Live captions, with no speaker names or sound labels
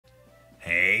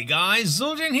Hey guys,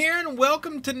 Zul'jin here and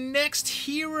welcome to Next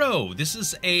Hero. This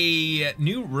is a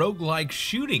new roguelike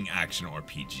shooting action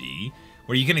RPG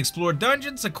where you can explore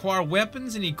dungeons, acquire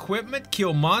weapons and equipment,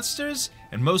 kill monsters,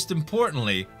 and most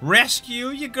importantly, rescue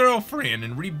your girlfriend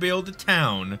and rebuild the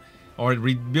town. Or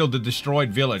rebuild the destroyed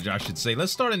village, I should say.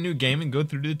 Let's start a new game and go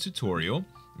through the tutorial.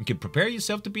 You can prepare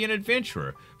yourself to be an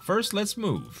adventurer. First, let's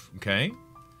move, okay?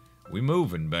 We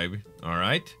moving, baby.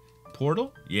 Alright.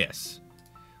 Portal? Yes.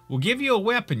 We'll give you a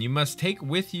weapon you must take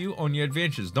with you on your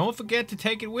adventures. Don't forget to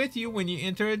take it with you when you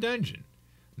enter a dungeon.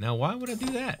 Now, why would I do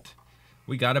that?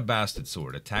 We got a bastard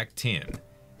sword. Attack 10.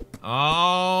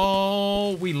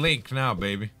 Oh, we Link now,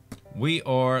 baby. We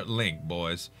are Link,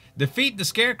 boys. Defeat the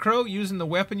scarecrow using the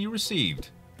weapon you received.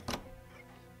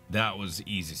 That was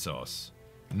easy sauce.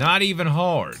 Not even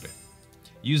hard.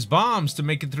 Use bombs to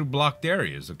make it through blocked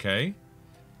areas, okay?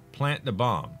 Plant the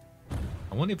bomb.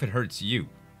 I wonder if it hurts you.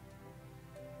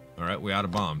 Alright, we're out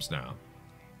of bombs now.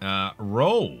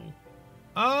 Roll.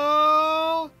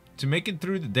 Oh! To make it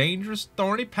through the dangerous,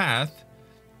 thorny path,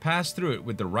 pass through it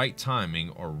with the right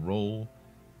timing or roll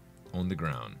on the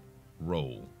ground.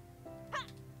 Roll.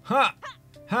 Ha!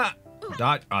 Ha!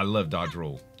 Dodge. I love dodge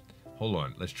roll. Hold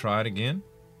on, let's try it again.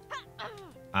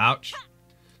 Ouch.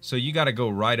 So you gotta go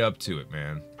right up to it,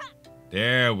 man.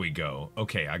 There we go.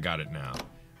 Okay, I got it now.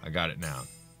 I got it now.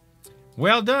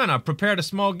 Well done, I prepared a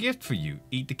small gift for you.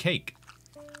 Eat the cake.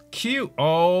 Cute.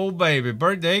 Oh, baby,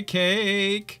 birthday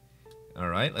cake. All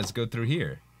right, let's go through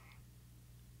here.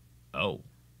 Oh,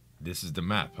 this is the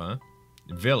map, huh?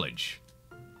 Village.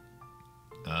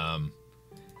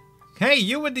 Hey,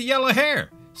 you with the yellow hair.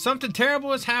 Something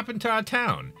terrible has happened to our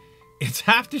town. It's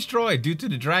half destroyed due to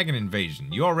the dragon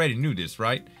invasion. You already knew this,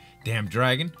 right? Damn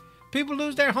dragon. People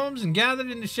lose their homes and gathered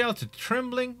in the shelter,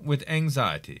 trembling with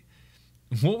anxiety.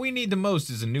 What we need the most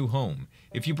is a new home.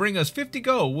 If you bring us 50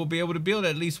 gold, we'll be able to build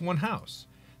at least one house.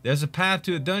 There's a path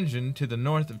to a dungeon to the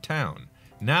north of town.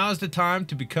 Now is the time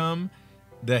to become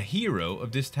the hero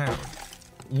of this town.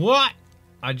 What?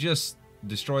 I just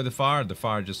destroyed the fire. The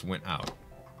fire just went out.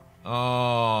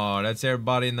 Oh, that's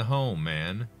everybody in the home,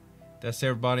 man. That's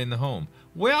everybody in the home.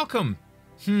 Welcome.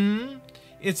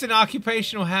 It's an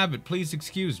occupational habit. Please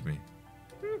excuse me.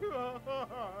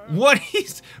 What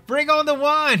is? Bring on the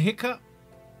wine, hiccup.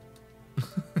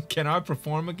 Can I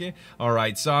perform again?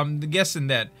 Alright, so I'm guessing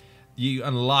that you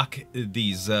unlock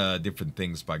these different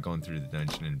things by going through the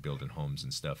dungeon and building homes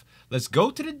and stuff. Let's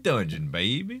go to the dungeon,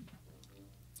 baby.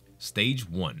 Stage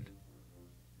 1.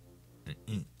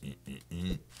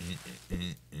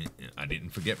 I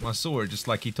didn't forget my sword, just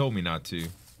like he told me not to.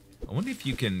 I wonder if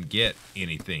you can get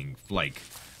anything, like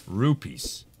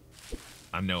rupees.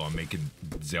 I know I'm making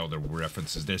Zelda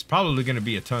references. There's probably going to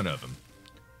be a ton of them.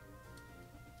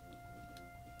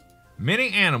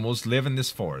 Many animals live in this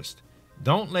forest.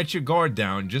 Don't let your guard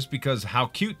down just because how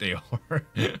cute they are.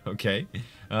 Okay.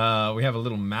 We have a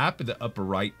little map in the upper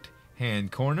right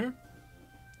hand corner.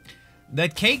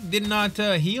 That cake did not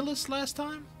heal us last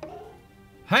time?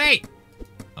 Hey!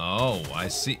 Oh, I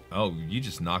see. Oh, you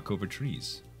just knock over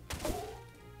trees.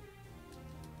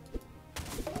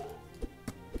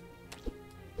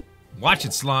 Watch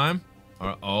it, slime.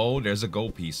 Oh, there's a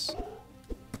gold piece.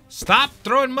 Stop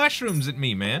throwing mushrooms at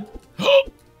me, man.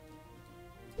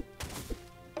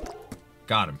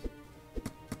 Got him.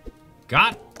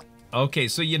 Got. Okay,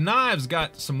 so your knives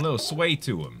got some little sway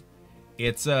to them.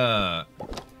 It's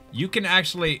you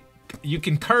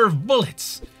can curve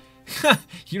bullets.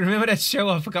 You remember that show?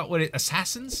 I forgot what it.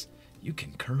 Assassins? You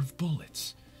can curve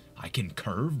bullets. I can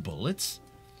curve bullets.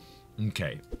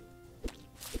 Okay.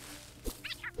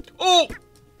 Oh!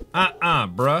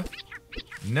 Bruh.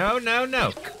 No, no,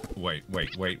 no. Wait.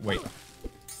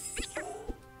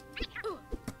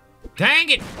 Dang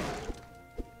it!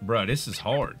 Bruh, this is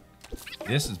hard.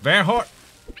 This is very hard.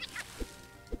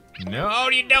 No,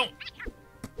 you don't.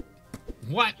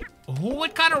 What?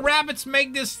 What kind of rabbits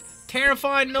make this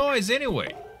terrifying noise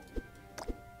anyway?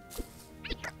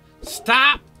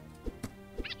 Stop!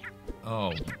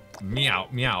 Oh, meow,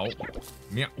 meow,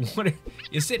 meow. What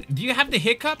is it? Do you have the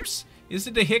hiccups? Is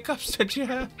it the hiccups that you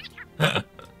have?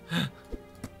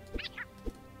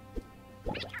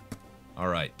 All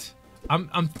right.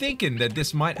 I'm thinking that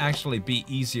this might actually be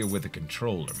easier with a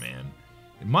controller, man.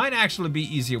 It might actually be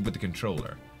easier with the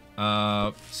controller.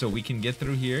 So we can get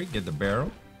through here, get the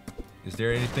barrel. Is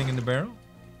there anything in the barrel?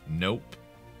 Nope.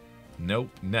 Nope,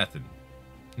 nothing.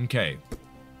 Okay.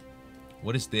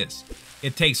 What is this?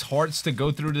 It takes hearts to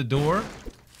go through the door?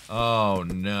 Oh,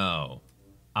 no.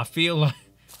 I feel like...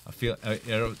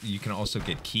 you can also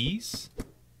get keys.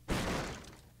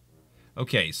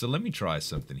 Okay, so let me try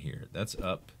something here. That's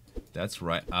up. That's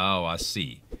right. Oh, I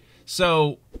see.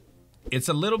 So, it's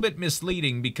a little bit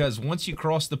misleading because once you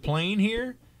cross the plane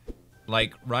here,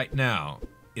 like right now,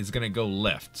 it's going to go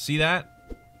left. See that?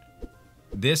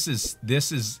 This is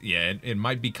yeah, it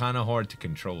might be kind of hard to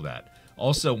control that.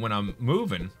 Also, when I'm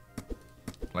moving,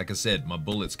 like I said, my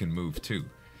bullets can move too.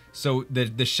 So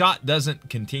the shot doesn't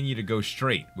continue to go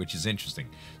straight, which is interesting.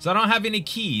 So I don't have any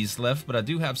keys left, but I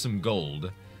do have some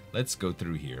gold. Let's go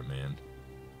through here, man.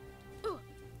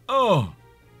 Oh.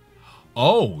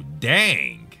 Oh,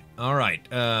 dang. All right.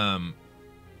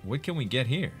 What can we get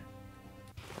here?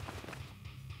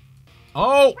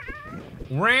 Oh.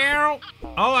 Oh,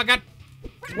 I got...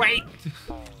 Wait.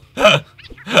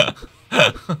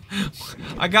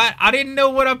 I didn't know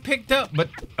what I picked up, but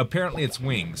apparently it's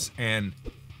wings, and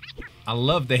I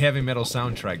love the heavy metal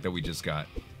soundtrack that we just got.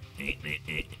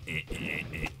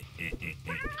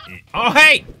 Oh,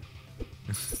 hey!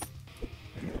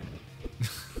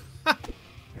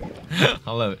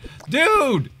 I love it.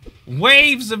 Dude!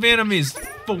 Waves of enemies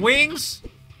for wings?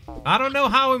 I don't know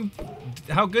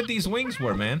how good these wings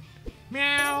were, man.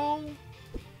 Meow.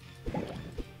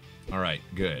 Alright,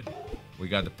 good. We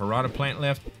got the piranha plant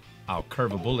left. I'll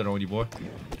curve a bullet on you, boy.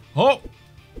 Oh!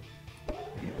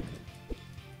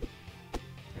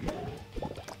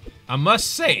 I must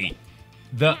say,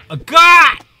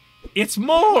 God! It's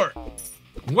more!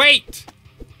 Wait!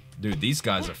 Dude, these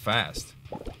guys are fast.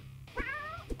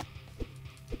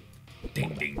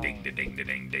 Ding, ding, ding, ding, ding,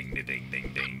 ding, ding, ding, ding,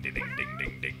 ding, ding, ding, ding,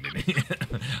 ding, ding, ding.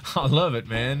 I love it,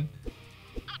 man.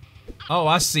 Oh,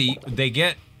 I see.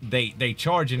 They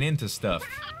charging into stuff.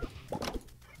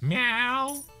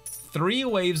 Meow. 3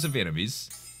 waves of enemies.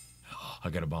 I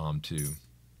got a bomb too.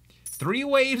 3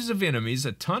 waves of enemies,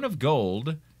 a ton of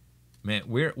gold. Man,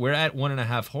 we're at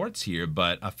 1.5 hearts here,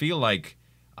 but I feel like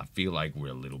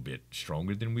we're a little bit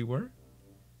stronger than we were.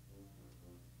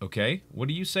 Okay, what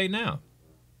do you say now?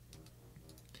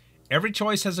 Every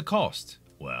choice has a cost.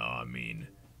 Well, I mean,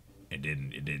 it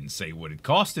didn't say what it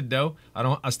costed though.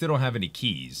 I still don't have any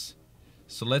keys.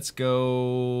 So let's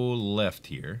go left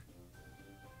here.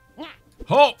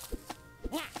 Oh!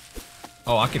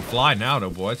 Oh, I can fly now though,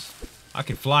 boys. I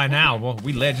can fly now. Well,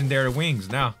 we legendary wings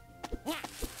now.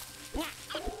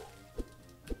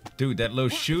 Dude, that little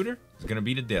shooter is gonna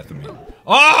be the death of me.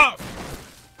 Oh!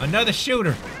 Another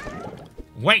shooter.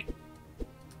 Wait.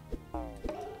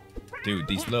 Dude,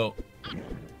 these little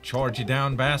charge you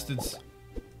down bastards.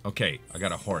 Okay, I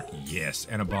got a heart. Yes,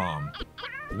 and a bomb.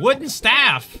 Wooden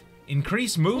staff.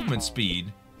 Increase movement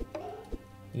speed.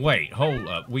 Wait, hold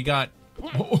up. We got...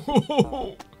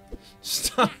 Oh,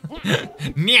 stop.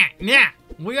 Nya, nya.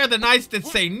 We are the knights that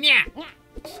say nya.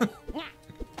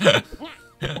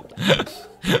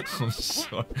 I'm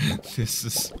sorry. This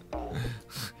is...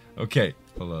 Okay.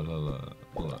 Hold on.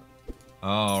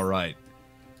 All right.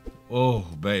 Oh,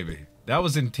 baby. That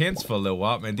was intense for a little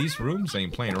while, man. These rooms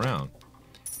ain't playing around.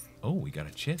 Oh, we got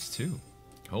a chest, too.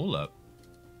 Hold up.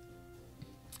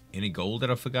 Any gold that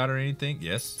I forgot or anything?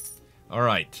 Yes. All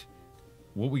right.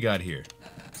 What we got here?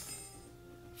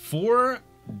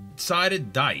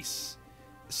 4-sided dice.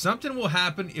 Something will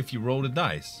happen if you roll the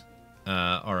dice.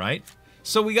 All right.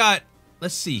 So we got,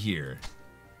 let's see here.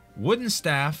 Wooden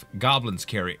staff, goblins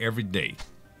carry every day.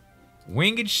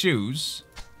 Winged shoes.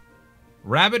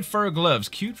 Rabbit fur gloves.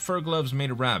 Cute fur gloves made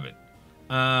of rabbit.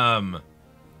 I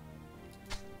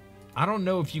don't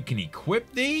know if you can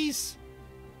equip these.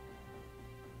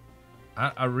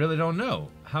 I really don't know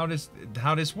how this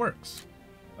works.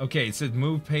 Okay, it says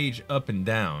move page up and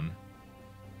down.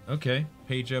 Okay,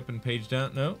 page up and page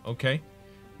down. No, okay.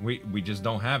 We just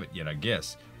don't have it yet, I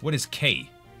guess. What is K?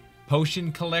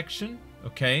 Potion collection.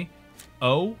 Okay.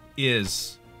 O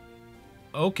is...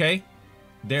 Okay.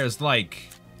 There's like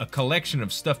a collection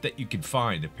of stuff that you can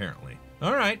find, apparently.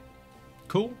 Alright.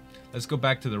 Cool. Let's go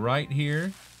back to the right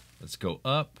here. Let's go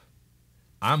up.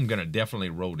 I'm gonna definitely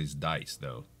roll these dice,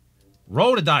 though.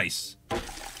 Roll the dice.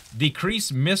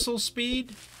 Decrease missile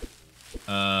speed.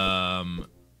 Oh,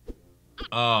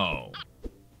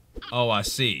 I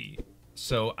see.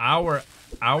 So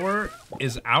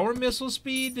is our missile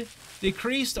speed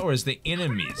decreased, or is the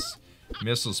enemy's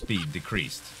missile speed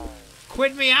decreased?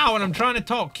 Quit me out when I'm trying to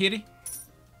talk, kitty.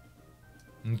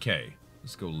 Okay,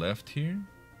 let's go left here.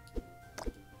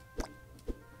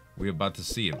 We're about to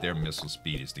see if their missile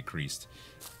speed is decreased.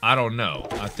 I don't know.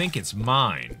 I think it's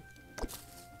mine.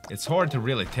 It's hard to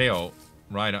really tell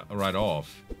right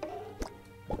off.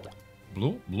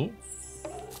 Blue, blue.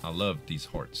 I love these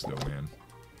hearts though, man.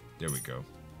 There we go.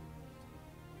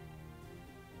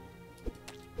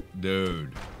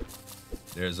 Dude.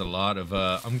 There's a lot of,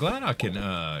 I'm glad I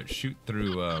can shoot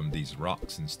through these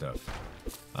rocks and stuff.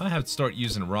 I have to start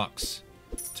using rocks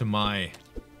to my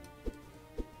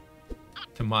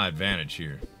advantage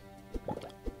here.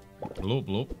 Bloop,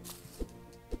 bloop.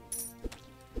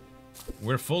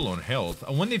 We're full on health.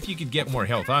 I wonder if you could get more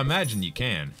health. I imagine you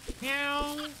can.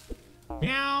 Meow.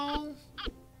 Meow.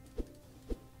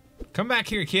 Come back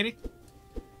here, kitty.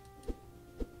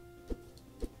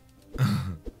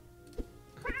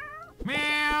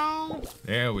 Meow.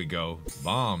 There we go.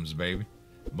 Bombs, baby.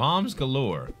 Bombs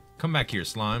galore. Come back here,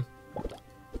 slime.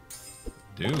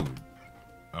 Dude.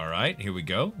 Alright, here we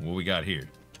go. What we got here?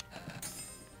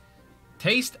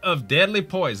 Taste of deadly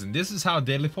poison. This is how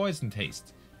deadly poison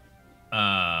tastes.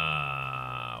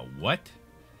 What?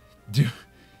 Dude,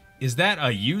 is that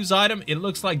a use item? It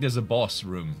looks like there's a boss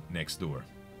room next door.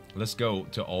 Let's go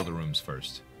to all the rooms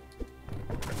first.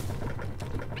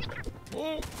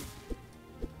 Whoa.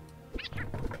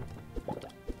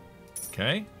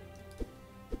 Okay.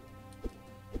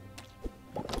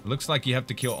 Looks like you have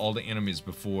to kill all the enemies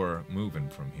before moving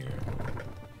from here.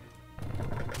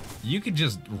 You could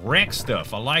just wreck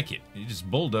stuff. I like it. You just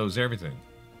bulldoze everything.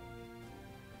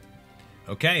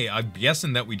 Okay, I'm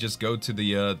guessing that we just go to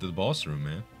the boss room,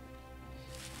 man.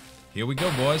 Here we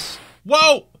go, boys.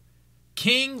 Whoa!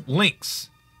 King Lynx.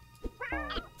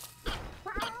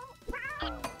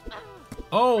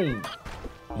 Oh!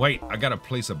 Wait, I gotta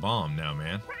place a bomb now,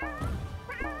 man.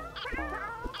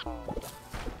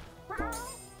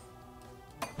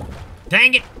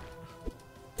 Dang it!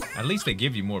 At least they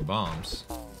give you more bombs.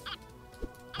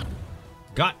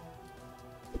 Got.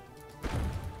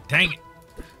 Dang it.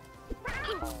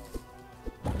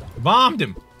 Bombed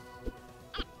him.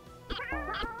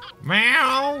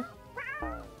 Meow.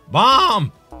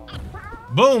 Bomb.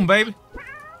 Boom, baby.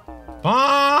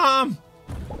 Bomb.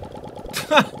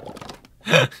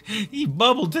 He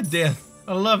bubbled to death.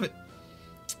 I love it.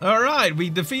 All right, we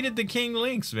defeated the King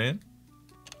Lynx, man.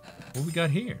 What we got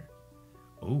here?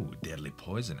 Oh, deadly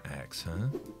poison axe, huh?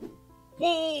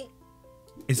 Whoa!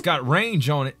 It's got range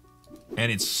on it,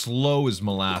 and it's slow as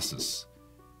molasses.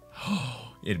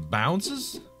 It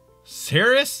bounces?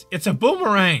 Serious? It's a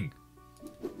boomerang!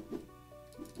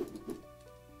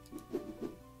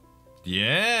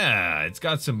 Yeah, it's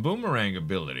got some boomerang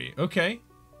ability. Okay.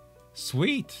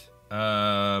 Sweet.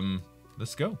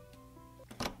 Let's go.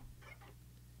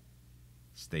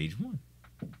 Stage 1.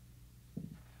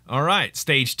 Alright,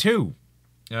 stage 2.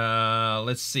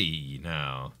 Let's see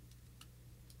now.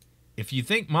 If you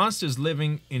think monsters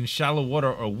living in shallow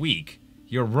water are weak,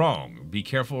 you're wrong. Be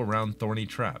careful around thorny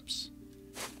traps.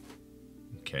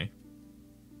 Okay.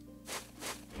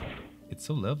 It's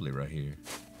so lovely right here.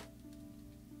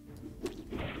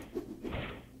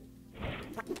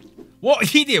 Whoa,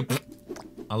 he did.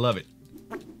 I love it.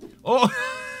 Oh.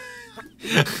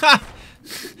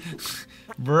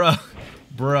 Bruh.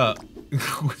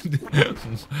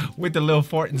 With the little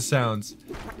farting sounds.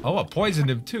 Oh, I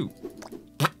poisoned him too.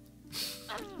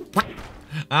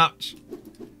 Ouch.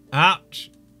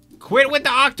 Ouch. Quit with the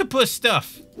octopus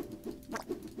stuff.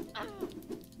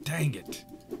 Dang it.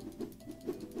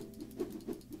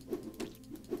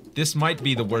 This might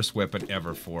be the worst weapon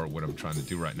ever for what I'm trying to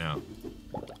do right now.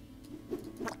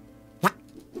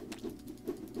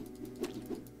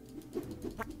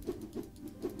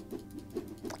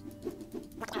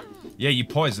 Yeah, you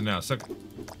poison now. Suck.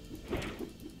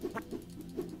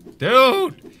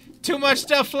 Dude! Too much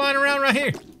stuff flying around right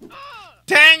here.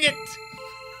 Dang it!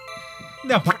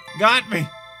 No, got me.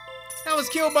 I was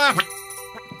killed by...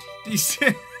 Do you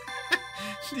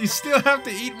still have to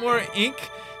eat more ink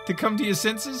to come to your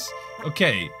senses?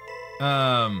 Okay.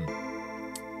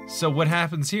 So what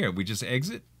happens here? We just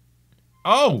exit?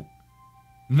 Oh!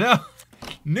 No!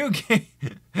 New game!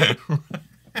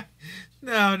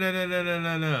 No.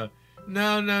 No.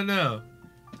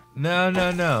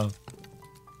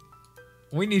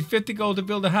 We need 50 gold to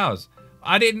build a house.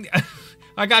 I didn't...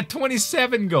 I got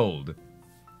 27 gold.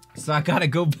 So I gotta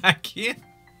go back in.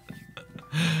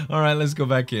 Alright, let's go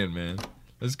back in, man.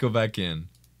 Let's go back in.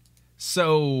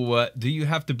 So, do you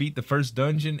have to beat the first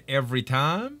dungeon every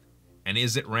time? And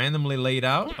is it randomly laid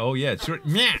out? Oh, yeah, it's sure.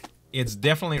 It's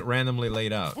definitely randomly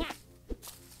laid out.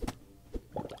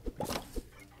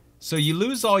 So you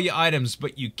lose all your items,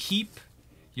 but you keep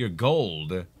your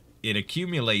gold. It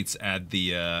accumulates at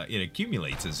the, it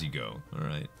accumulates as you go. All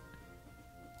right.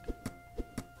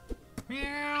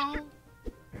 Meow.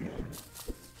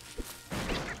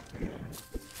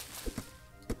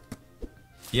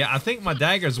 Yeah, I think my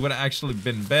daggers would have actually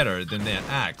been better than that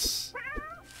axe.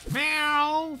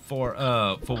 Meow. For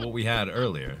what we had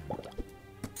earlier.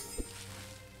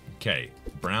 Okay,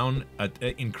 brown,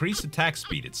 increased attack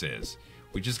speed, it says.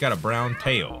 We just got a brown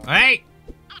tail. Hey!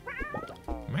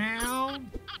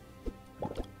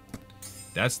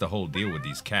 That's the whole deal with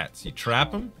these cats. You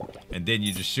trap them, and then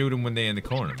you just shoot them when they're in the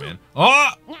corner, man.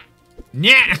 Oh!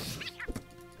 Yeah!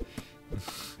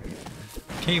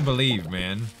 Can't believe,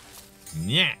 man.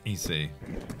 Yeah, he say.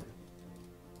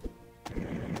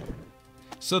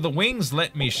 So the wings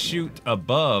let me shoot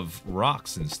above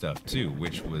rocks and stuff, too,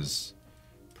 which was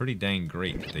pretty dang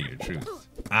great, to tell you the truth.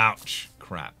 Ouch.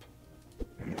 Crap.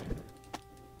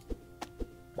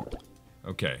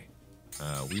 Okay.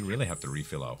 We really have to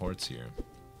refill our hearts here.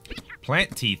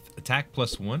 Plant teeth, attack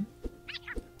 +1.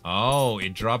 Oh,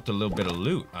 it dropped a little bit of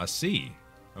loot. I see.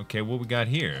 Okay, what we got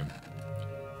here?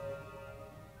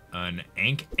 An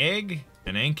ank egg?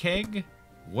 An ank egg?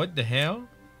 What the hell?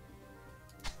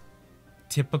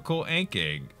 Typical ank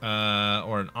egg.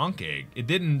 Or an onk egg. It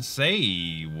didn't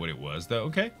say what it was, though.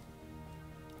 Okay.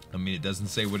 I mean, it doesn't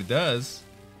say what it does.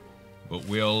 But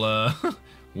we'll,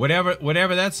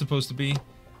 whatever that's supposed to be.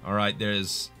 Alright,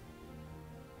 there's...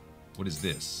 What is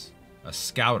this? A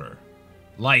scouter.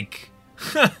 Like...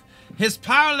 his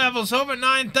power level's over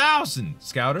 9,000,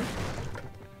 scouter.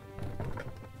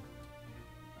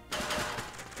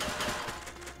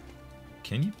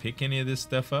 Can you pick any of this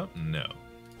stuff up? No.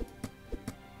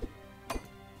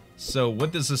 So,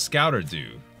 what does a scouter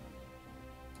do?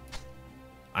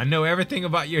 I know everything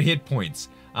about your hit points.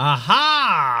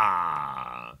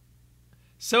 Aha!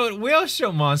 So it will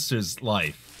show monsters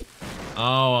life.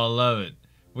 Oh, I love it.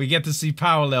 We get to see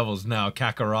power levels now,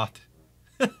 Kakarot.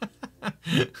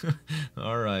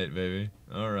 Alright, baby.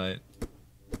 Alright.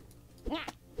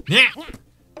 Yeah!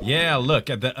 Yeah,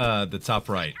 look at the top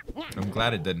right. I'm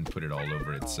glad it didn't put it all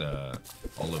over its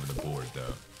all over the board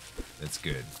though. That's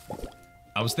good.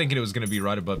 I was thinking it was gonna be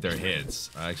right above their heads.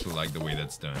 I actually like the way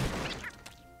that's done.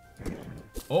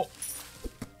 Oh!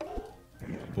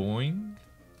 Boing.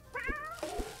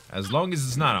 As long as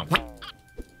it's not a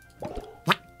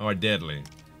or deadly.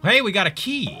 Hey, we got a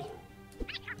key!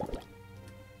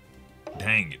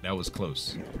 Dang it, that was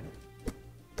close.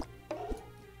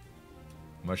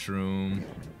 Mushroom.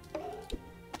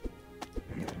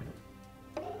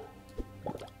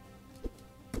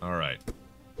 Alright.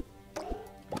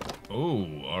 Oh,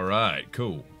 alright,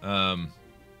 cool. Oh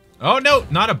no,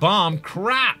 not a bomb.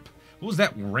 Crap! What was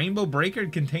that? Rainbow breaker?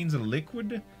 It contains a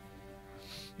liquid?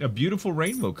 A beautiful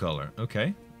rainbow color.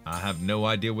 Okay. I have no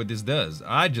idea what this does.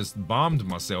 I just bombed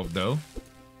myself, though.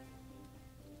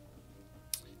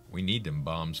 We need them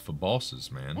bombs for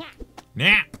bosses, man.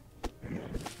 Nah!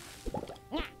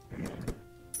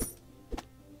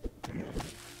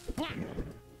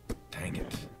 Dang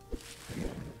it.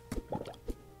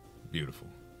 Beautiful.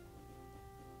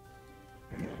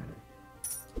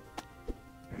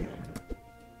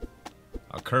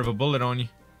 I'll curve a bullet on you.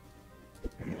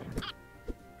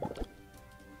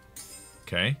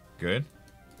 Okay, good.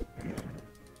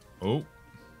 Oh.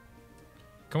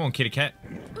 Come on, kitty cat.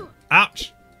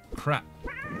 Ouch! Crap.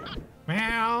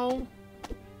 Meow.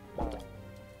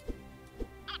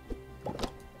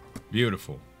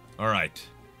 Beautiful. Alright.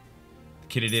 The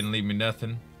kitty didn't leave me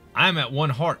nothing. I'm at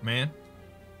 1 heart, man.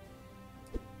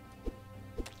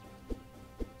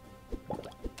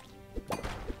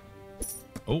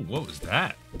 Oh, what was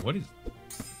that? What is...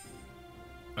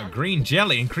 A green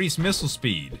jelly. Increased missile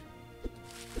speed.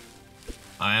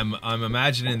 I'm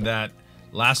imagining that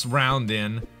last round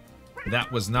then,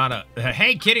 that was not a...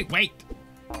 Hey, kitty, wait!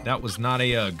 That was not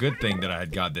a good thing that I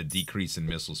had got, that decrease in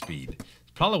missile speed.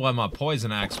 It's probably why my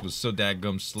poison axe was so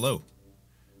dadgum slow.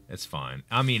 It's fine.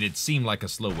 I mean, it seemed like a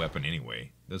slow weapon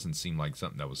anyway. Doesn't seem like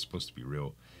something that was supposed to be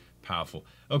real powerful.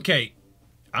 Okay,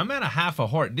 I'm at a half a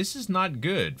heart. This is not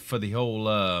good for the whole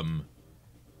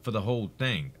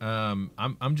thing.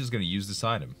 I'm just gonna use this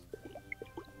item.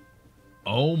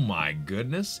 Oh my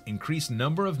goodness. Increase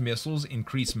number of missiles,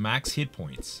 increase max hit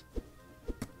points.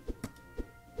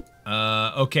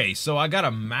 Okay, so I got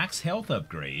a max health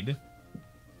upgrade.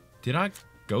 Did I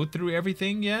go through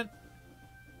everything yet?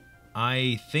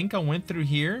 I think I went through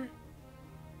here.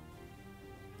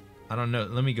 I don't know.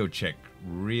 Let me go check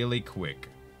really quick.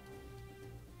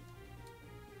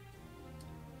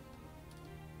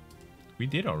 We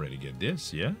did already get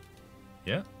this, yeah?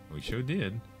 Yeah, we sure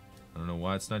did. I don't know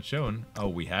why it's not showing. Oh,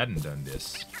 we hadn't done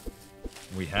this.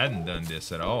 We hadn't done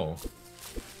this at all.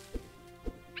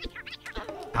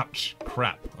 Ouch.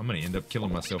 Crap. I'm gonna end up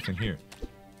killing myself in here.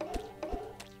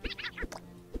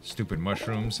 Stupid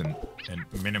mushrooms and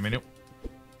minute.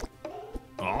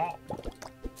 Oh.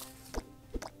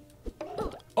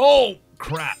 Oh,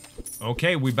 crap.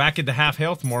 Okay, we back at the half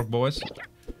health mark, boys.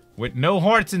 With no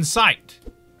hearts in sight.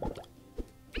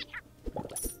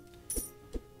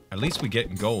 At least we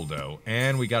getting gold, though.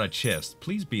 And we got a chest.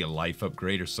 Please be a life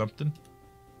upgrade or something.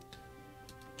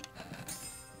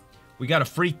 We got a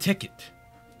free ticket.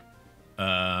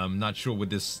 I'm not sure what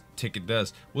this ticket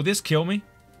does. Will this kill me?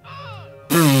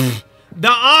 The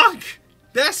Ankh!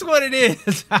 That's what it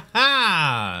is!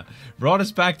 Ha! Brought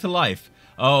us back to life.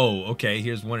 Oh, okay,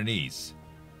 here's one of these.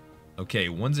 Okay,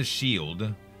 one's a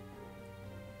shield.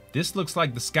 This looks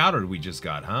like the scouter we just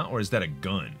got, huh? Or is that a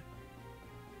gun?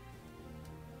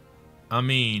 I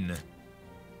mean,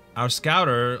 our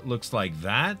scouter looks like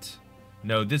that.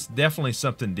 No, this is definitely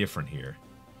something different here.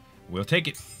 We'll take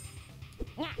it.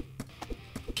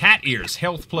 Cat ears,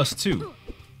 health +2.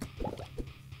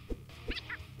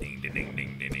 Ding ding ding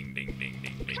ding ding ding ding ding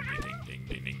ding ding ding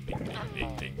ding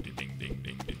ding ding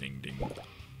ding ding ding.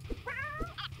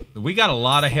 We got a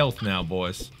lot of health now,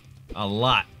 boys. A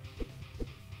lot.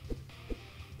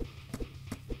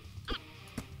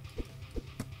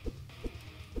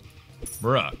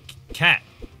 Bruh, cat.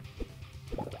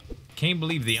 Can't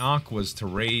believe the Ankh was to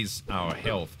raise our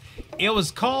health. It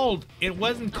wasn't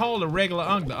called a regular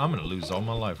Ankh. I'm gonna lose all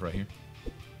my life right here.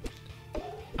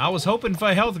 I was hoping for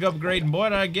a health upgrade, and boy,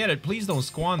 did I get it. Please don't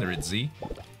squander it, Z.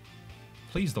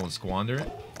 Please don't squander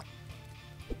it.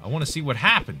 I want to see what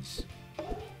happens.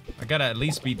 I gotta at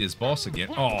least beat this boss again.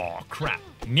 Oh, crap.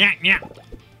 Nyah, nyah.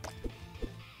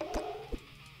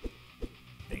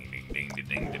 Ding, ding, ding,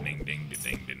 ding, ding, ding, ding,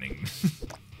 ding, ding, ding.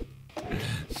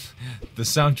 The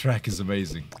soundtrack is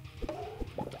amazing.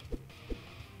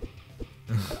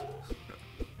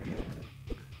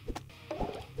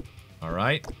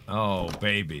 Alright. Oh,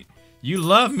 baby. You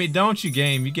love me, don't you,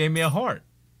 game? You gave me a heart.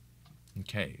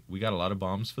 Okay, we got a lot of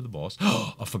bombs for the boss.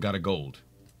 Oh, I forgot a gold.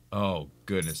 Oh,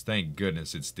 goodness. Thank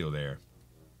goodness it's still there.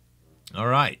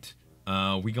 Alright.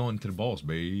 We going to the boss,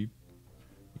 babe.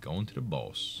 We going to the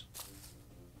boss.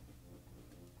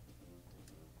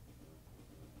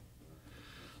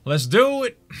 Let's do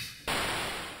it.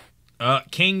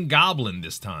 King Goblin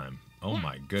this time. Oh,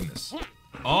 my goodness.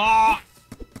 Oh!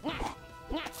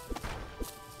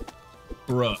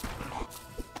 Bruh.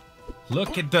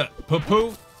 Look at the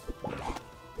poo-poo.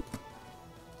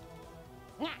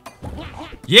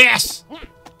 Yes!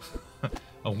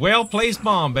 A well-placed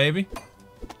bomb, baby.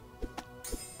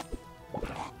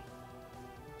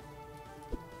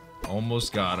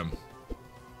 Almost got him.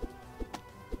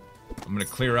 I'm gonna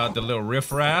clear out the little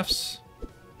riffraffs.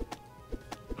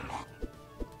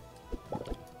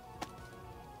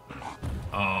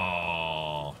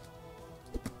 Oh.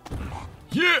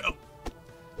 Yeah!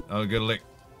 That was a good lick.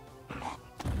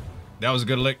 That was a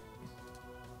good lick.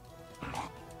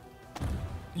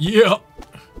 Yeah!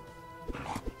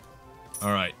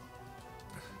 Alright.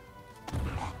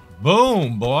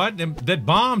 Boom, boy. That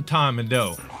bomb timing,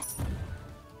 though.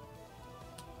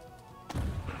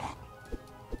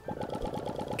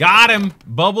 Got him!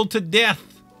 Bubbled to death.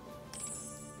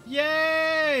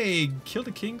 Yay! Killed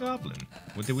a King Goblin.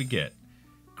 What did we get?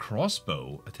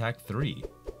 Crossbow, attack 3.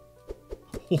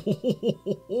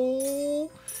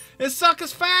 This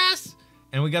sucker's fast!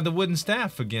 And we got the wooden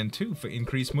staff again, too, for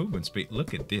increased movement speed.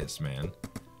 Look at this, man.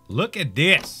 Look at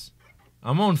this.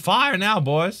 I'm on fire now,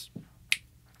 boys.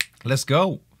 Let's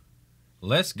go.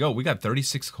 Let's go. We got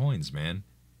 36 coins, man.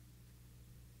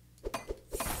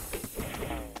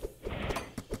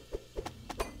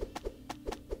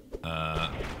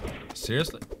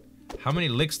 Seriously? How many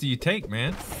licks do you take,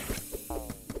 man?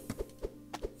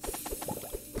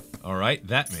 Alright,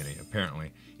 that many,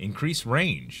 apparently. Increase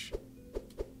range.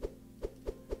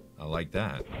 I like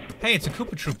that. Hey, it's a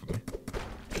Koopa Troopa, man.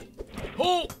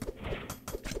 Oh!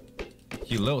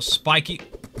 You little spiky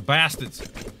bastards.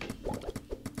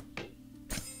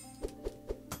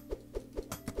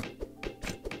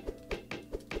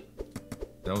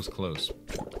 That was close.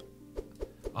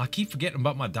 I keep forgetting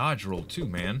about my dodge roll, too,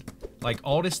 man. Like,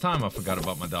 all this time I forgot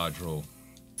about my dodge roll.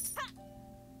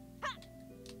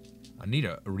 I need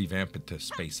to revamp it to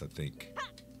space, I think.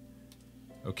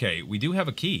 Okay, we do have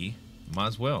a key. Might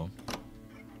as well.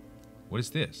 What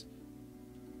is this?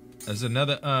 There's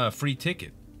another free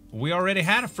ticket. We already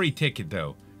had a free ticket,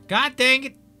 though. God dang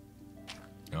it!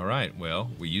 Alright,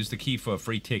 well, we used the key for a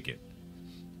free ticket.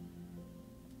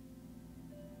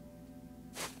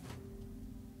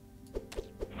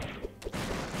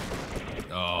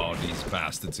 Oh, these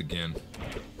bastards again.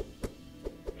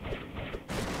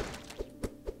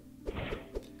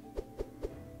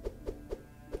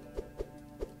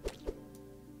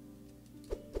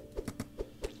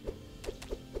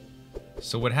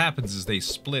 So what happens is they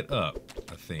split up,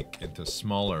 I think, into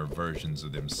smaller versions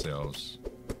of themselves.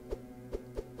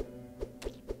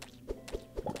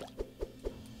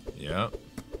 Yeah.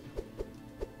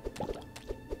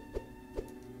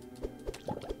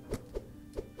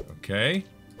 Okay.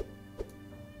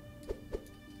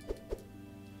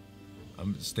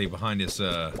 stay behind this,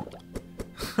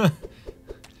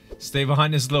 stay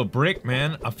behind this little brick,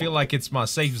 man. I feel like it's my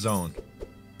safe zone.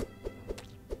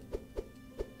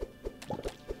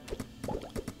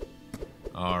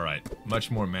 Alright, much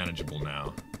more manageable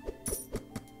now.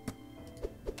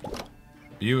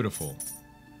 Beautiful.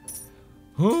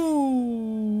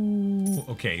 Ooh.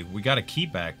 Okay, we got a key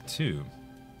back, too.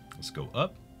 Let's go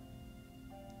up.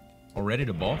 Already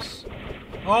the boss?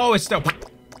 Oh, it's still...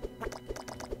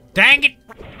 Dang it!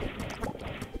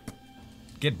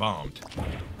 Get bombed.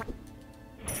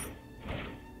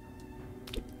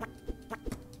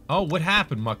 Oh, what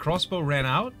happened? My crossbow ran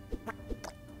out?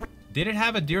 Did it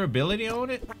have a durability on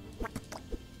it?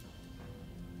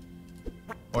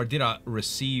 Or did I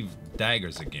receive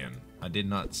daggers again? I did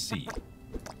not see.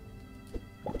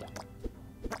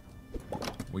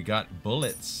 We got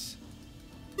bullets.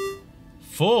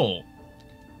 Full.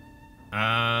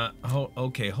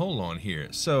 Okay, hold on here.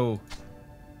 So...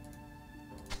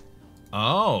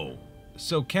 Oh.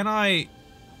 So can I...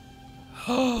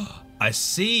 I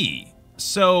see.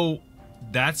 So,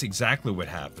 that's exactly what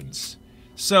happens.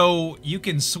 So, you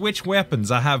can switch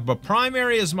weapons. I have my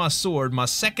primary is my sword, my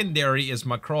secondary is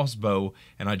my crossbow,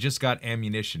 and I just got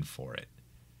ammunition for it.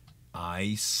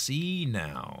 I see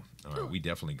now. Alright, we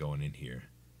definitely going in here.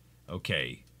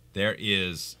 Okay, there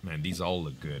is... Man, these all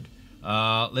look good.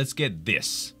 Let's get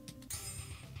this.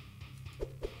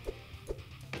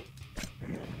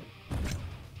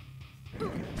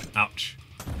 Ouch.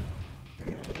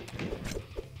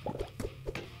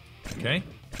 Okay.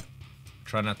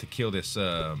 Try not to kill this,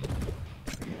 Dang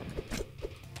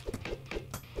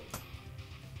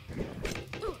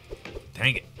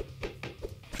it.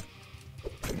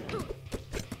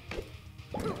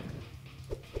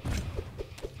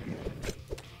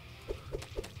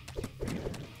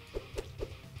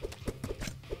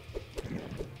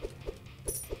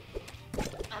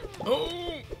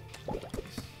 Oh!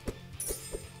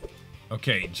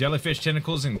 Okay, jellyfish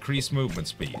tentacles increase movement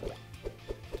speed.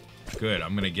 Good,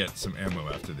 I'm gonna get some ammo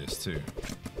after this too.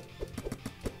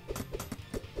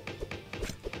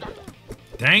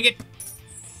 Dang it!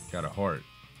 Got a heart.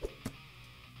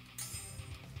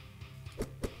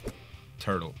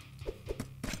 Turtle.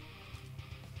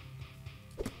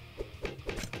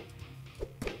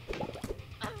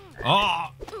 Oh!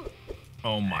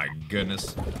 Oh my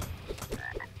goodness.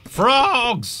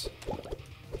 Frogs!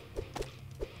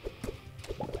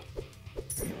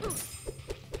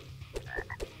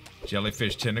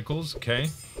 Jellyfish tentacles, okay.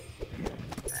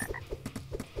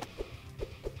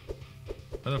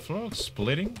 Are the frogs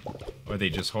splitting? Or are they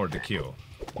just hard to kill?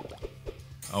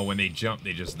 Oh, when they jump,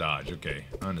 they just dodge. Okay,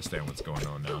 I understand what's going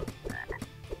on now.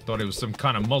 Thought it was some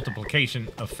kind of multiplication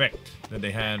effect that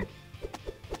they had.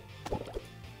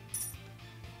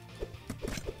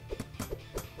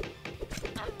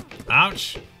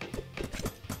 Ouch.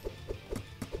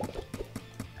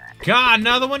 God,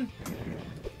 another one?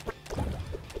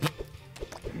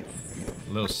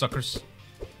 Little suckers.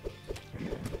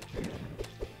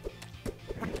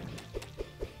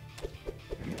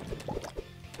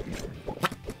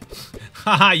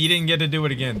 Haha, you didn't get to do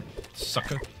it again,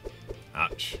 sucker.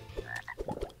 Ouch.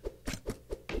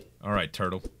 Alright,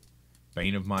 turtle.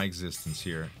 Bane of my existence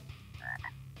here.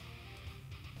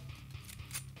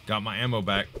 Got my ammo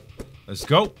back. Let's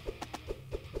go.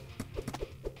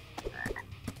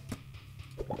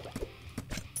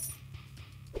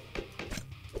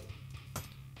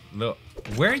 Look,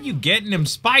 where are you getting them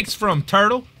spikes from,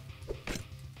 turtle?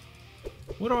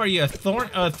 What are you, a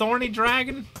thorny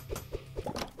dragon?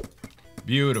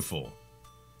 Beautiful.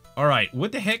 Alright,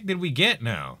 what the heck did we get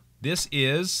now? This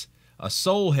is a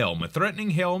soul helm, a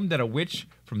threatening helm that a witch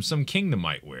from some kingdom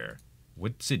might wear.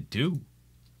 What's it do?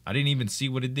 I didn't even see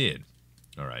what it did.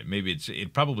 Alright, maybe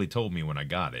it probably told me when I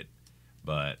got it.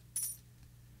 But...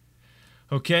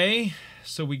 Okay,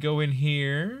 so we go in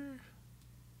here.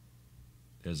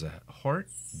 There's a heart.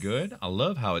 Good. I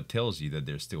love how it tells you that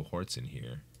there's still hearts in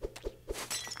here.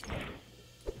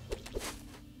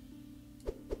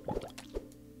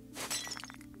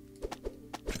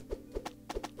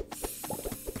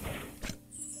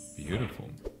 Beautiful.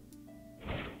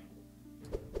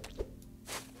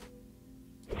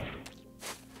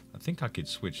 I think I could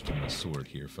switch to my sword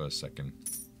here for a second.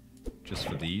 Just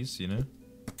for these, you know?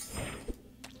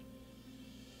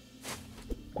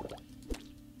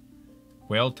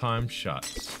 Well-timed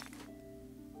shots.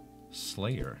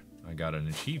 Slayer. I got an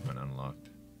achievement unlocked.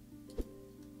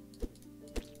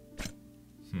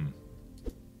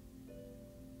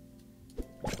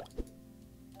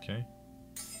 Okay.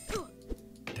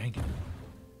 Dang it.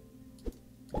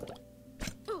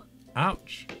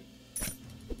 Ouch.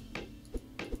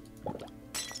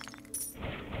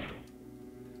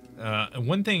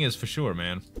 One thing is for sure,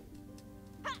 man.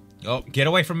 Oh, get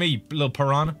away from me, you little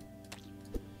piranha.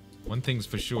 One thing's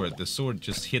for sure, the sword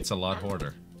just hits a lot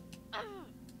harder.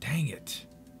 Dang it.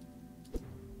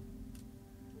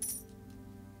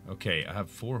 Okay, I have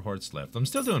 4 hearts left. I'm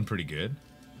still doing pretty good.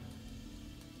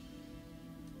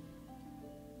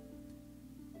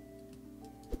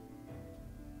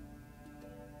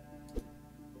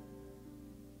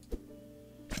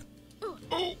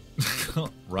 Oh!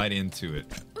 Right into it.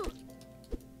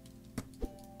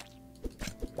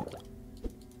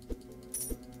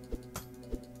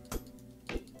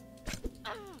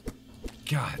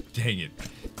 God dang it.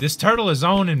 This turtle is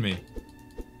owning me.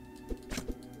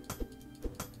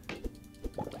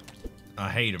 I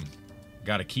hate him.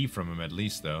 Got a key from him at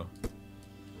least, though.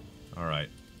 Alright.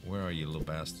 Where are you, little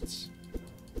bastards?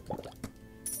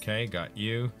 Okay, got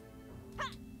you.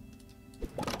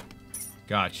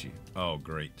 Got you. Oh,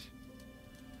 great.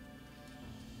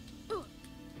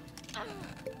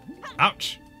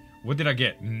 Ouch! What did I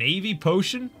get? Navy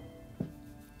potion?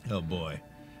 Oh boy.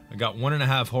 I got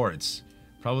 1.5 hearts.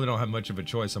 Probably don't have much of a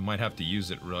choice. I might have to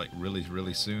use it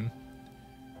really soon.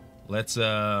 Let's,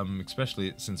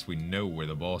 especially since we know where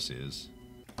the boss is.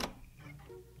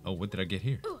 Oh, what did I get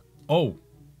here? Oh!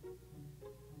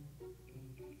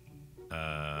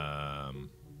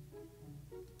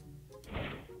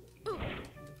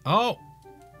 Oh!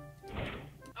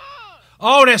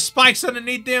 Oh, there's spikes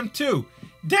underneath them, too!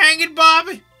 Dang it,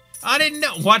 Bobby! I didn't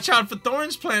know. Watch out for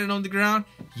thorns planted on the ground.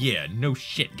 Yeah, no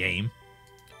shit, game.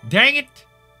 Dang it!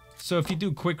 So if you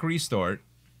do quick restart...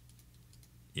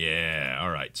 Yeah,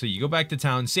 alright. So you go back to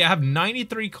town. See, I have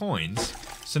 93 coins.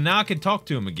 So now I can talk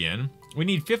to him again. We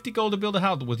need 50 gold to build a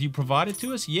house. Will you provide it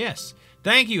to us? Yes.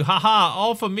 Thank you. Haha,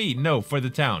 all for me. No, for the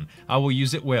town. I will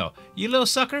use it well. You little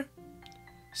sucker?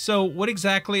 So what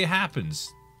exactly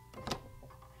happens?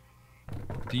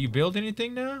 Do you build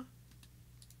anything now?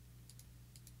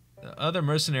 The other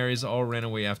mercenaries all ran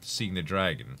away after seeing the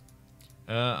dragon.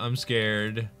 I'm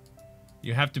scared.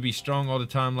 You have to be strong all the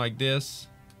time like this.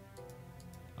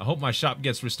 I hope my shop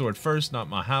gets restored first, not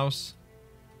my house.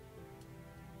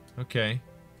 Okay.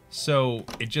 So,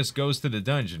 it just goes to the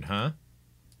dungeon, huh?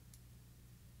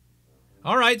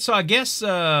 Alright, so I guess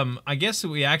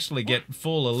we actually get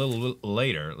full a little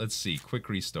later. Let's see, quick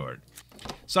restart.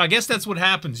 So I guess that's what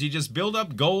happens. You just build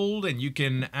up gold and you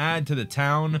can add to the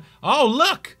town. Oh,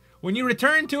 look! When you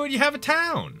return to it, you have a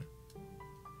town.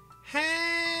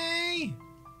 Hey!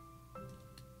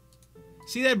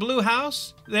 See that blue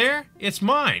house there? It's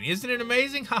mine. Isn't it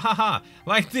amazing? Ha ha ha.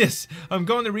 Like this. I'm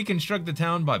going to reconstruct the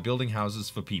town by building houses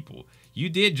for people. You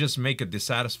did just make a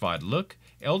dissatisfied look.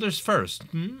 Elders first.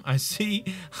 I see.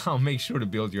 I'll make sure to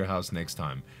build your house next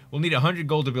time. We'll need 100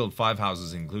 gold to build 5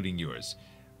 houses, including yours.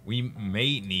 We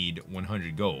may need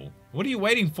 100 gold. What are you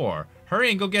waiting for?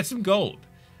 Hurry and go get some gold.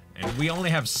 And we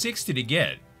only have 60 to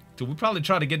get. So we'll probably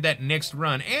try to get that next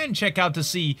run and check out to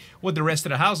see what the rest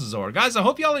of the houses are. Guys, I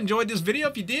hope y'all enjoyed this video.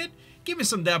 If you did, give me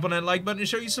some dap on that like button to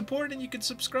show you support, and you can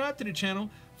subscribe to the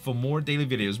channel for more daily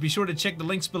videos. Be sure to check the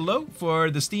links below for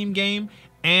the Steam game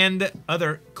and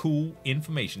other cool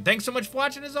information. Thanks so much for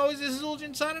watching. As always, this is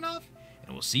Uljan signing off,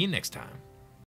 and we'll see you next time.